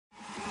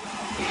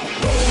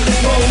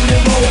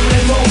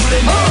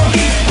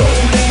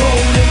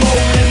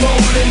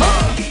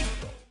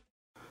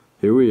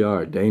Here we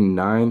are, day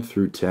 9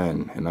 through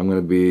 10, and I'm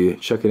going to be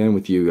checking in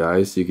with you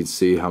guys so you can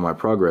see how my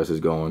progress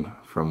is going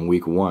from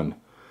week 1.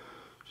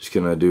 Just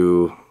going to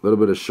do a little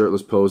bit of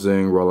shirtless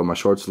posing, roll up my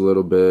shorts a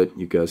little bit.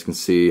 You guys can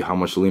see how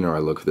much leaner I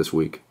look this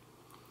week.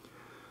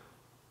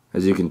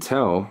 As you can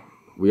tell,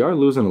 we are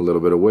losing a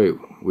little bit of weight.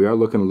 We are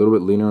looking a little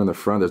bit leaner in the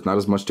front. There's not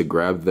as much to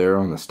grab there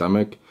on the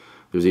stomach.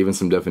 There's even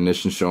some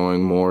definition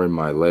showing more in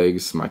my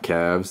legs, my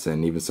calves,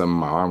 and even some of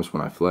my arms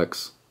when I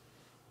flex.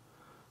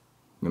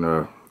 I'm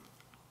going to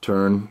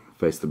turn,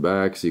 face the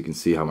back so you can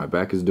see how my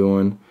back is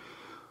doing.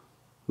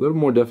 A little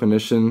more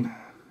definition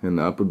in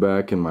the upper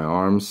back and my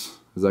arms,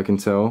 as I can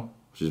tell,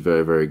 which is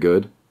very, very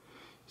good.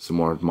 Some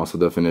more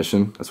muscle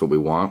definition. That's what we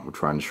want. We're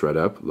trying to shred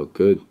up, look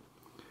good.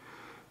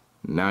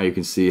 Now you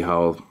can see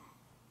how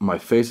my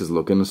face is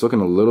looking. It's looking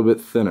a little bit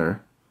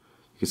thinner.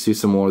 You can see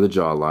some more of the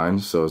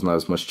jawline, so it's not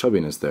as much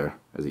chubbiness there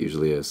as it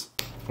usually is.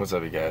 What's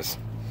up, you guys?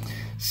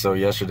 So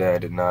yesterday I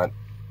did not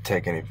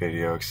take any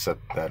video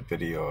except that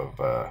video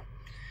of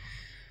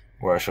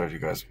where I showed you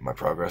guys my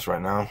progress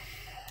right now.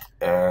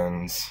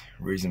 And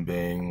reason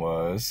being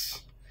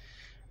was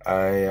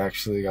I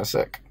actually got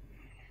sick.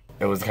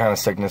 It was the kind of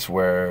sickness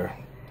where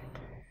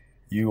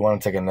you want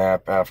to take a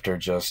nap after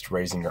just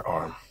raising your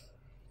arm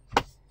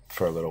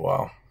for a little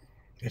while.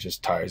 It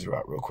just tires you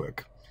out real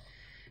quick.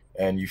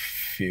 And you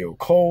feel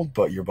cold,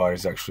 but your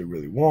body's actually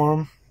really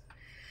warm.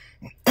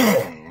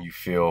 You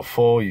feel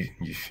full,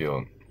 you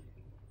feel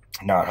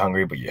not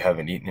hungry, but you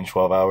haven't eaten in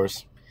 12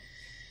 hours.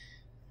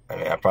 I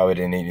mean, I probably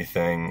didn't eat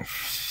anything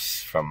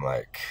from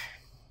like,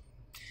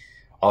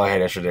 all I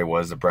had yesterday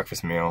was the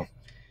breakfast meal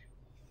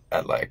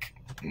at like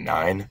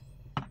 9,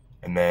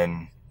 and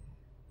then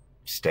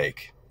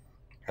steak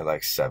at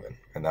like 7,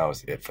 and that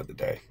was it for the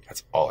day.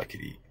 That's all I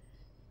could eat.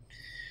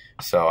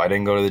 So I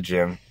didn't go to the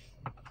gym,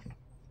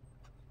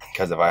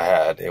 because if I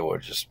had, it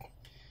would just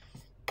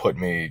put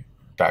me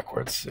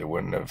backwards. It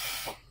wouldn't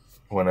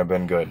have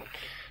been good.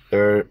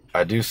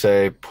 I do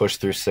say push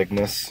through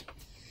sickness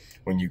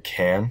when you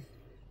can.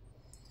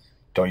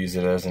 Don't use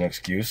it as an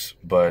excuse,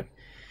 but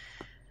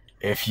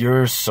if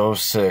you're so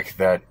sick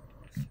that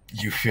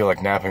you feel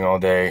like napping all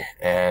day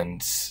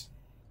and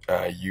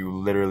you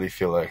literally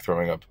feel like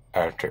throwing up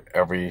after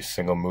every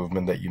single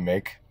movement that you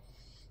make,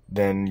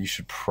 then you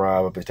should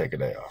probably take a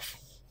day off.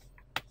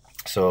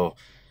 So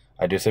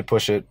I do say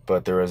push it,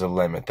 but there is a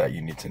limit that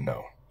you need to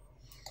know.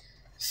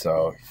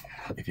 So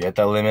if you hit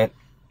that limit,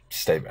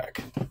 stay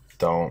back.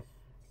 Don't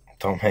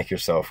make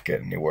yourself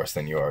get any worse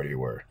than you already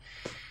were.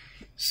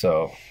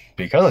 So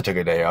because I took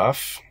a day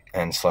off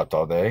and slept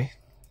all day,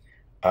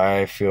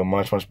 I feel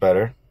much, much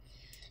better.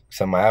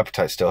 Except my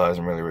appetite still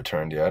hasn't really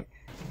returned yet.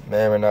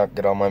 May or may not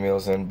get all my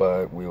meals in,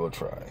 but we will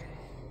try.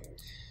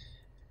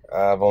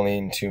 I've only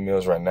eaten 2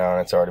 meals right now,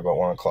 and it's already about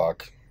 1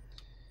 o'clock.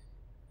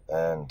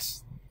 And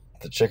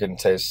the chicken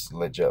tastes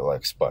legit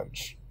like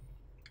sponge.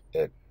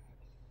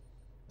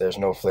 There's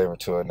no flavor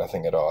to it,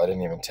 nothing at all. I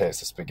didn't even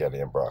taste the spaghetti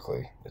and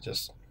broccoli. It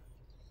just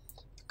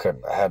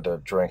couldn't. I had to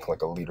drink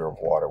like a liter of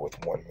water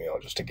with 1 meal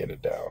just to get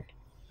it down.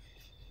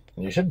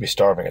 And you should be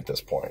starving at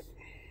this point.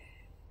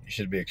 You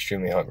should be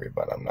extremely hungry,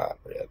 but I'm not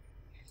yet.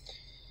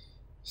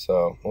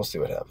 So we'll see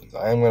what happens.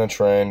 I am going to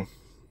train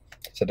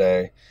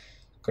today.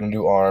 Going to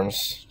do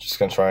arms. Just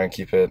going to try and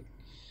keep it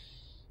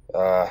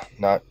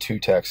not too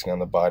taxing on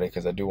the body,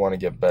 because I do want to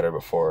get better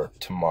before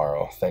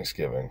tomorrow,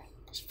 Thanksgiving,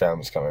 because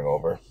family's coming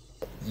over.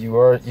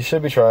 You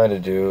should be trying to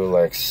do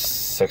like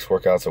 6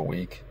 workouts a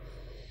week.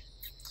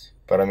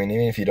 But I mean,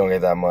 even if you don't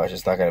get that much,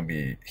 it's not going to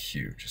be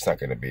huge. It's not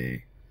going to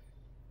be,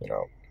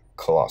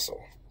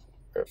 colossal,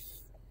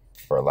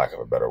 for lack of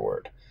a better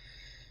word.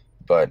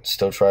 But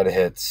still try to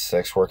hit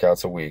 6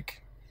 workouts a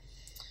week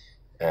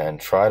and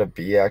try to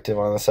be active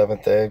on the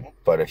 7th day.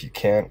 But if you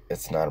can't,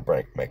 it's not a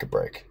break, make a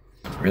break.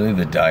 Really,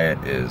 the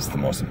diet is the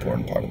most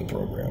important part of the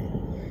program.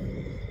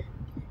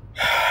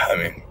 I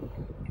mean,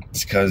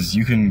 it's because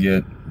you can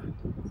get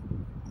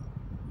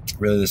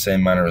really the same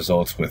amount of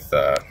results with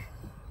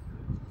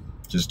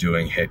just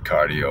doing HIIT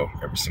cardio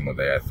every single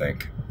day, I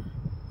think.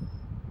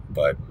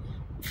 But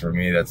for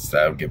me,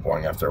 that would get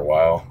boring after a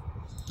while.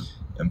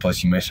 And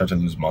plus, you may start to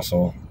lose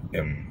muscle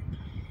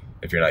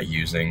if you're not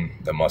using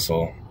the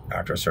muscle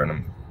after a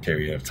certain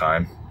period of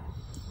time.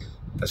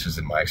 That's just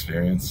in my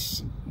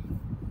experience.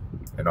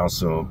 And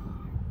also,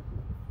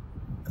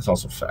 it's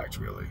also fact,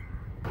 really.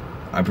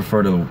 I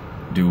prefer to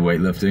do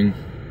weightlifting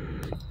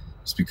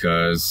just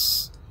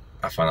because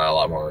I find that a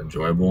lot more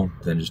enjoyable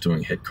than just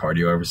doing HIIT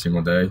cardio every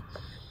single day.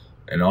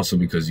 And also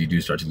because you do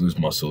start to lose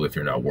muscle if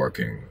you're not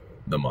working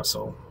the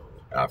muscle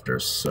after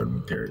a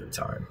certain period of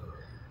time.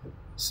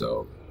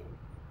 So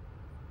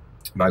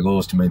my goal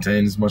is to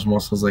maintain as much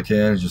muscle as I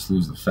can, just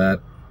lose the fat,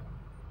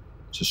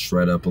 just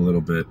shred up a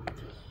little bit.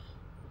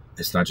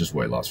 It's not just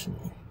weight loss for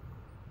me.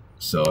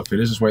 So if it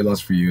is just weight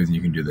loss for you, then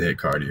you can do the HIIT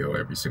cardio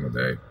every single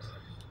day.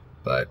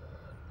 But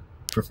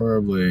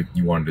preferably,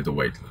 you want to do the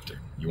weightlifting.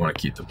 You want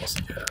to keep the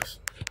muscle you have.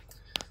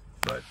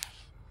 But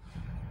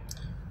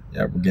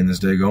yeah, we're getting this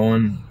day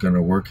going.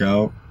 Gonna work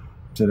out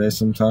today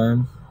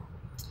sometime.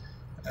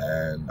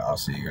 And I'll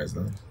see you guys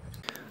then.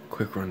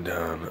 quick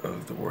rundown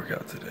of the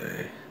workout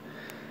today.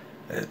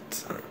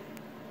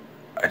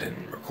 I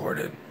didn't record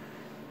it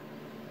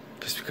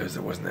just because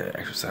there wasn't any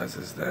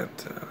exercises that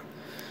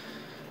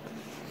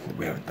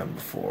we haven't done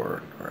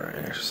before, or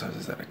any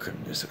exercises that I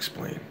couldn't just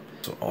explain.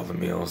 So all the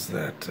meals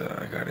that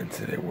I got in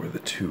today were the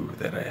 2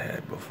 that I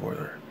had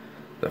before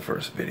the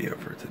first video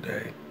for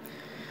today.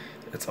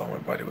 It's all my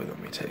body would let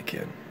me take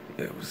in.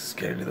 It was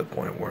getting to the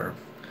point where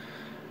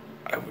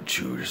I would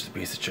chew just a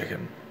piece of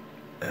chicken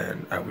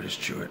and I would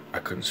just chew it. I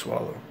couldn't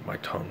swallow. My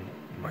tongue,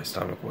 my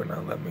stomach would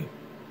not let me.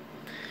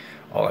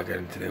 All I got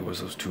in today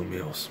was those 2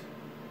 meals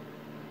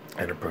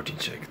and a protein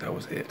shake. That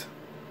was it.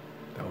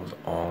 That was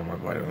all my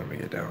body would let me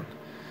get down.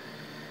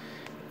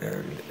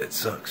 And it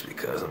sucks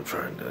because I'm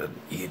trying to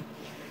hit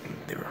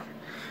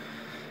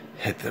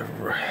the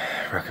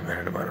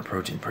recommended amount of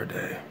protein per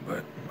day,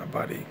 but my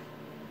body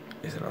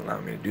isn't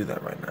allowing me to do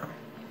that right now.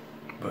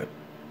 But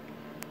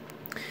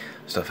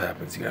stuff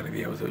happens, you gotta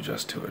be able to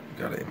adjust to it,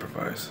 you gotta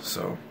improvise.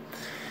 So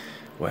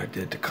what I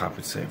did to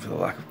compensate for the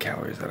lack of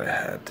calories that I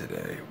had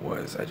today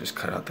was I just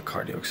cut out the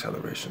cardio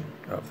acceleration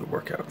of the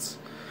workouts.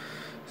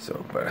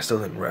 So, but I still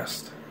didn't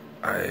rest.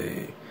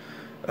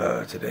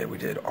 Today we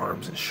did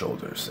arms and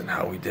shoulders, and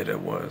how we did it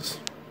was,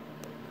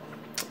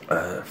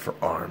 for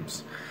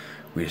arms,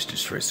 we just did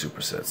straight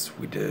supersets.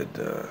 We did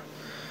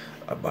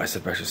a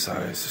bicep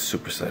exercise,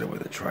 superset it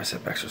with a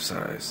tricep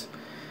exercise,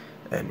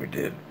 and we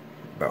did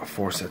about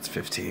 4 sets,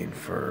 15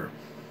 for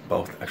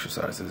both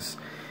exercises,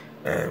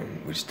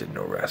 and we just did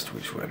no rest. We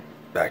just went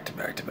back to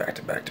back to back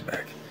to back to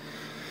back.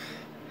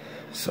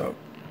 So,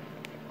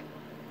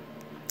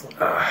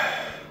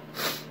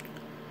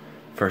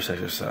 first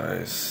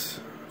exercise,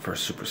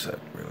 first superset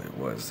really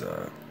was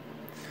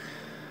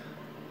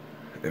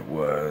it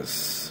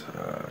was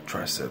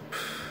tricep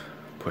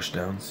push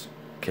downs,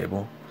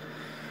 cable,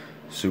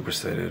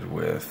 supersetted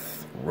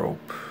with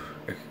rope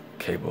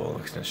cable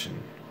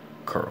extension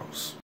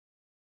curls.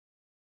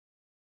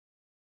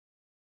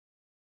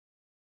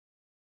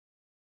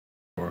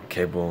 Or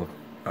cable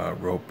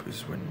rope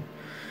is when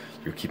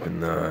you're keeping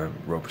the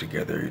rope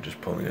together, you're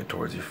just pulling it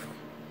towards you,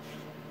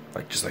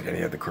 just like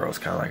any other curls,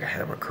 kind of like a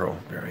hammer curl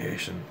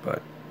variation.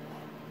 But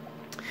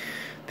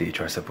the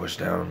tricep push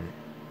down,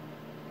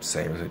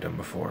 same as we've done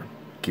before,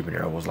 keeping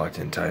your elbows locked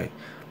in tight,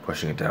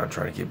 pushing it down,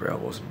 trying to keep your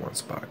elbows in one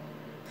spot.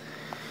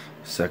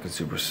 Second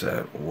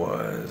superset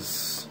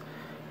was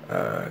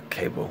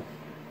cable.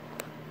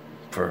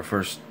 For our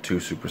first 2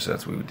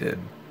 supersets we did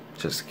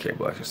just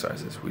cable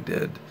exercises. We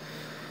did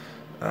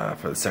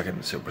for the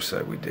second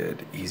superset we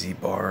did easy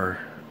bar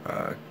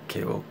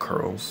cable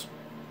curls,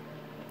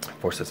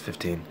 4 sets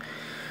 15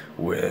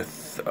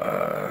 with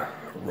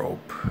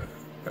rope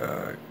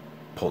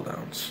pull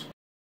downs.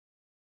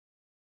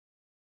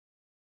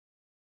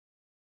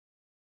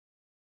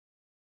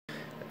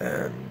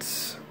 And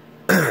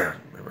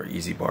remember,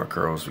 easy bar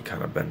curls, we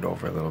kind of bend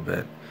over a little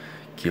bit,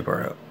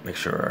 make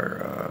sure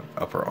our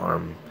upper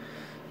arm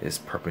is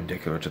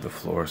perpendicular to the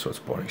floor, so it's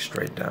pointing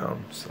straight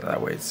down, so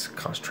that way it's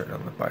concentrated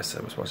on the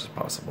bicep as much as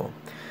possible.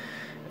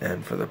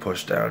 And for the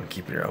push down,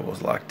 keeping your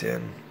elbows locked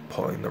in,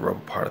 pulling the rope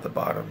apart at the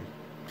bottom,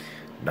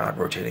 not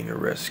rotating your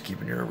wrists,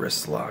 keeping your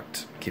wrists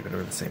locked, keeping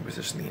them in the same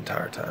position the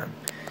entire time.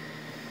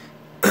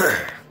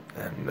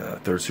 And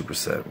third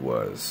superset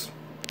was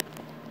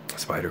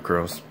spider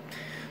curls,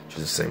 which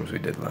is the same as we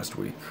did last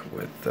week,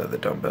 with the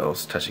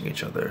dumbbells touching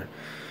each other,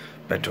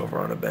 bent over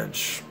on a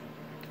bench,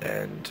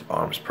 and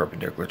arms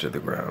perpendicular to the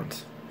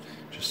ground,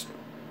 just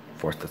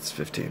 4 sets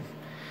 15.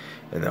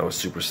 And that was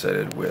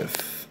supersetted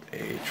with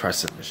a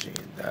tricep machine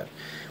that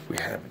we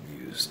haven't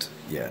used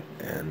yet,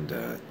 and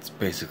it's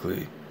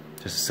basically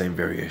just the same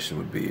variation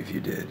would be if you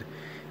did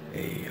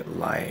a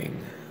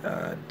lying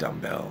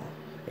dumbbell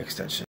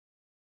extension.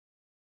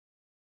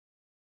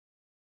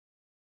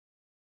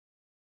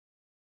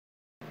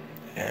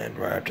 And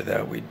right after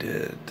that we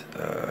did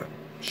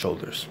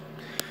shoulders.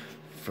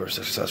 First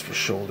exercise for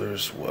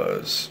shoulders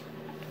was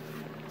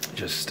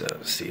just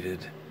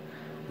seated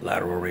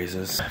lateral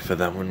raises. For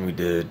that one we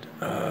did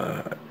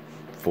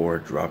 4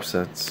 drop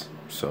sets.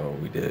 So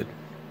we did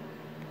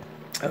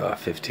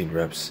 15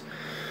 reps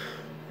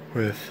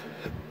with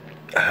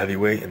a heavy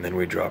weight, and then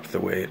we dropped the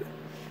weight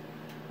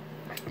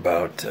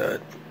about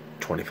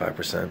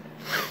 25%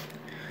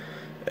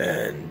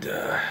 and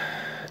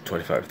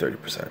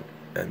 25-30%,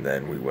 and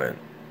then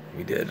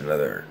we did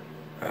another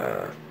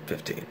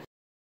 15.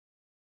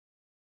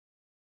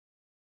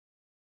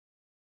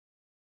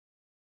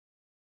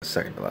 The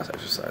second to last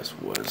exercise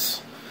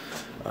was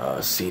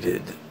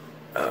seated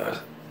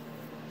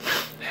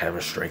hammer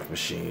strength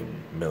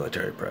machine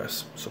military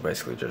press. So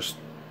basically just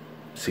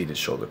seated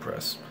shoulder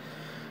press.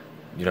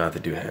 You don't have to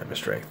do hammer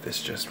strength,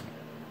 it's just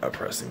a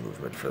pressing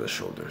movement for the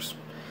shoulders.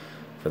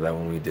 For that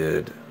one we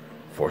did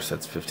 4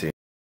 sets 15.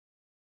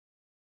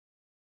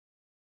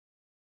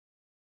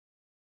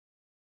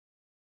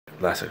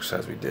 Last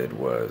exercise we did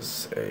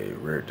was a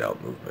rear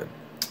delt movement.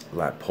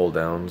 Lat pull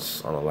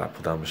downs on a lat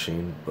pull down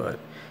machine, but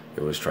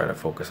it was trying to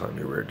focus on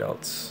your rear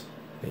delts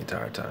the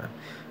entire time.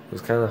 It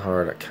was kind of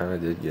hard. I kind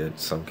of did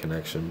get some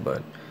connection,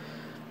 but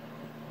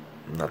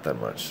not that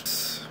much.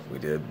 We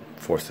did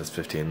 4 sets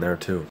 15 there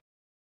too.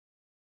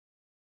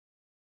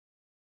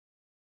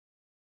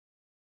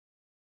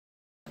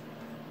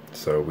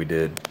 So we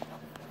did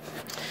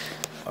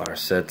our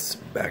sets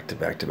back to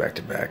back to back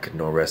to back,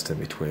 no rest in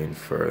between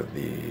for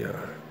the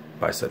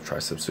bicep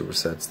tricep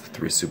supersets, the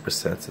 3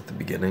 supersets at the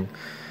beginning.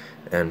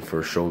 And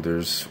for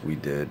shoulders, we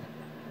did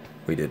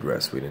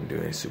rest. We didn't do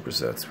any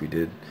supersets. We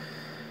did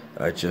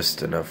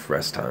just enough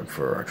rest time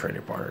for our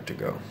training partner to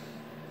go.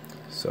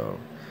 So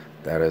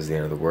that is the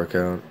end of the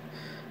workout,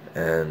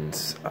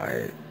 and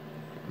I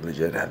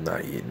legit have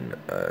not eaten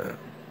a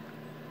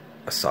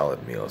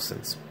solid meal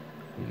since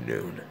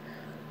noon.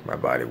 My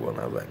body will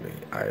not let me.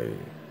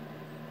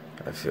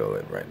 I feel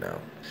it right now.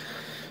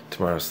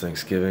 Tomorrow's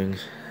Thanksgiving,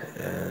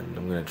 and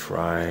I'm gonna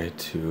try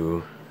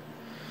to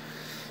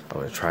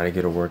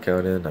get a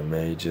workout in. I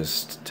may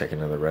just take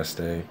another rest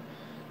day,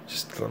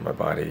 just to let my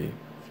body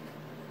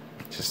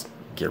just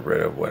get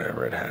rid of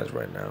whatever it has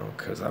right now,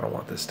 because I don't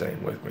want this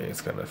staying with me.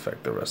 It's gonna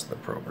affect the rest of the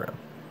program.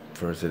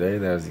 For today,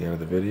 that is the end of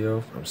the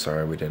video. I'm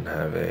sorry we didn't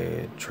have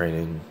any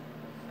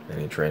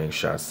training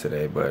shots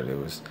today, but it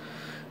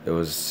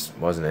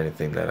wasn't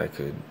anything that I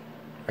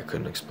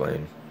couldn't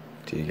explain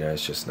to you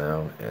guys just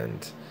now,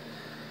 and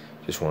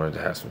just wanted to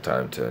have some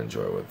time to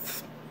enjoy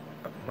with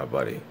my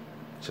buddy,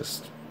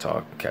 just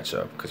talk, catch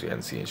up, because we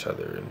hadn't seen each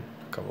other in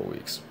a couple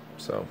weeks.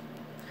 So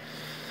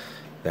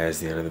that is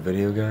the end of the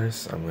video,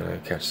 guys. I'm gonna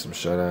catch some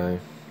shut-eye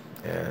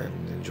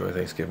and enjoy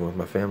Thanksgiving with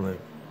my family.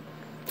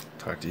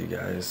 Talk to you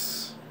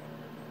guys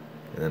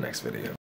in the next video.